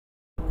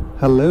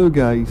Hello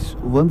guys,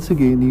 once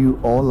again you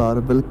all are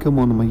welcome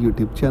on my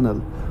YouTube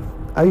channel.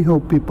 I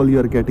hope people you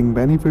are getting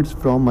benefits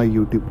from my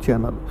YouTube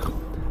channel.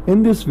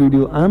 In this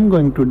video I am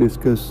going to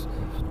discuss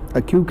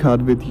a cue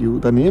card with you.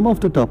 The name of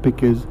the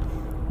topic is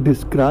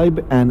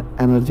describe an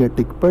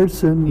energetic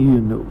person you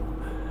know.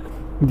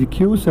 The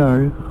cues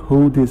are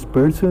who this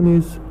person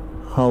is,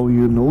 how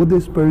you know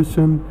this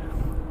person,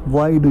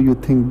 why do you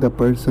think the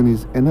person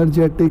is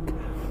energetic,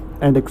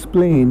 and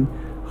explain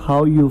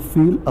how you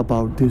feel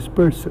about this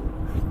person.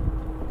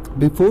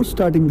 Before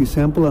starting the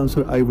sample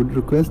answer, I would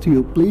request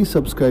you please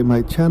subscribe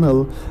my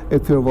channel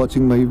if you're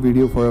watching my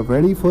video for a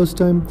very first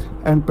time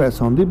and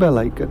press on the bell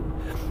icon.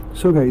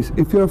 So guys,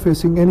 if you're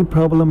facing any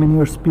problem in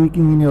your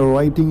speaking, in your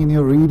writing, in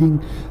your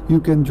reading, you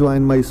can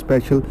join my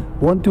special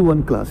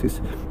one-to-one classes.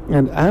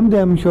 And I'm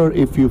damn sure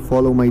if you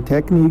follow my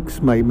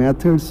techniques, my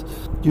methods,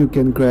 you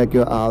can crack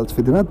your IELTS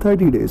within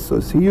 30 days. So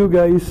see you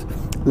guys.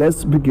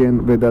 Let's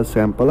begin with a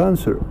sample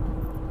answer.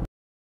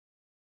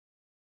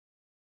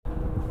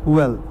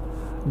 Well,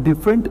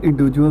 different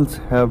individuals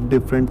have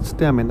different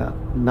stamina.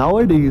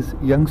 Nowadays,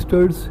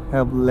 youngsters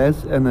have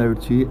less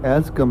energy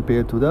as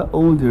compared to the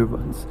older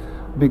ones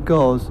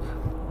because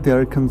they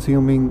are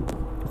consuming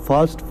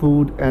fast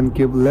food and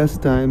give less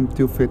time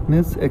to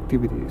fitness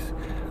activities.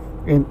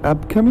 In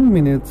upcoming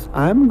minutes,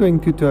 I am going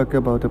to talk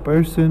about a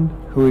person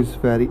who is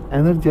very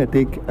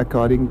energetic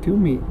according to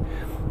me.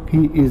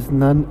 He is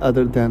none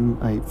other than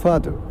my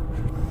father.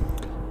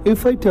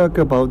 If I talk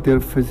about their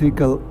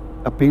physical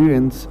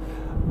appearance,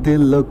 they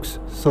look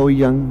so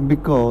young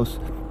because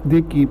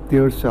they keep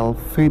themselves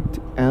fit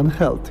and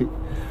healthy.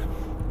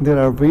 There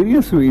are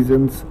various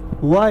reasons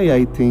why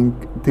I think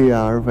they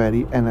are a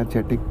very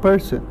energetic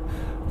person.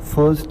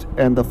 First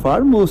and the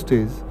foremost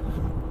is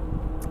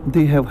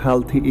they have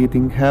healthy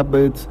eating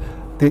habits.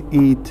 They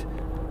eat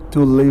to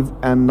live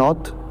and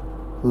not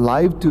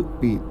live to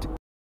eat.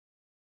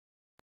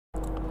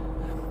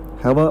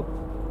 Have a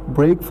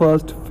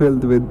breakfast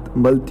filled with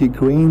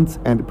multigrains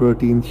and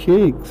protein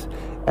shakes,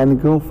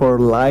 and go for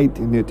light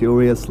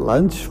nutritious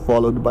lunch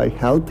followed by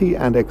healthy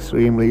and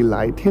extremely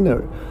light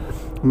dinner.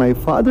 My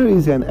father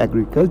is an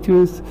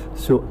agriculturist,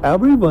 so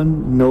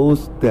everyone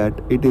knows that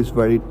it is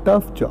very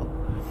tough job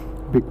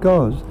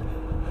because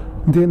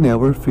they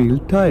never feel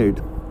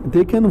tired.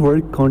 They can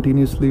work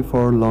continuously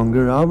for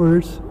longer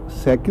hours.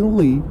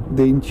 Secondly,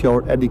 they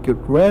ensure adequate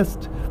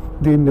rest.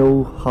 They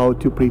know how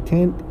to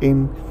pretend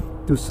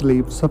to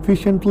sleep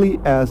sufficiently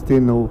as they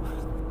know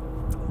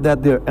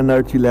that their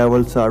energy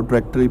levels are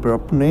directly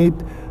proportionate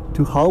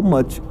to how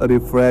much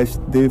refreshed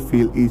they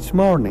feel each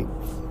morning.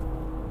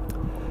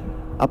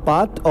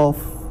 Apart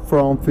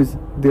from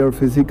their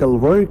physical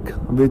work,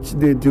 which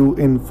they do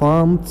in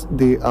farms,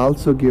 they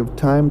also give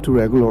time to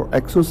regular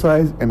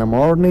exercise in the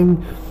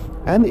morning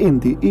and in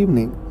the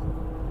evening.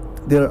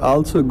 They are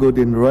also good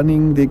in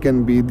running. They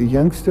can be the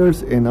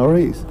youngsters in a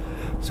race.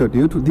 So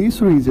due to these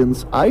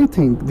reasons, I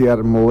think they are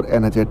a more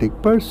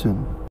energetic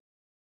person.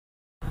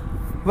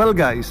 Well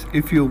guys,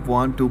 if you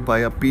want to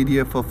buy a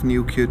PDF of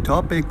new Q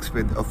topics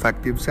with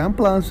effective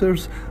sample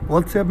answers,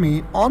 WhatsApp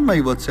me on my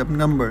WhatsApp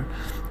number.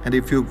 And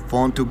if you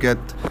want to get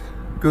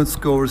good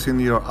scores in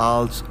your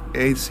IELTS,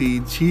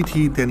 AC,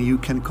 GT, then you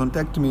can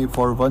contact me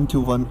for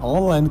one-to-one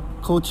online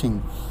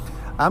coaching.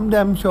 I'm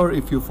damn sure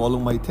if you follow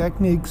my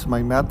techniques,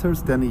 my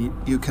methods, then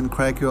you can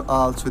crack your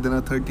IELTS within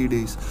 30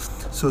 days.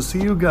 So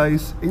see you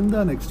guys in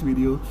the next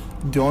video.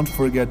 Don't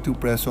forget to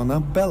press on the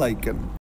bell icon.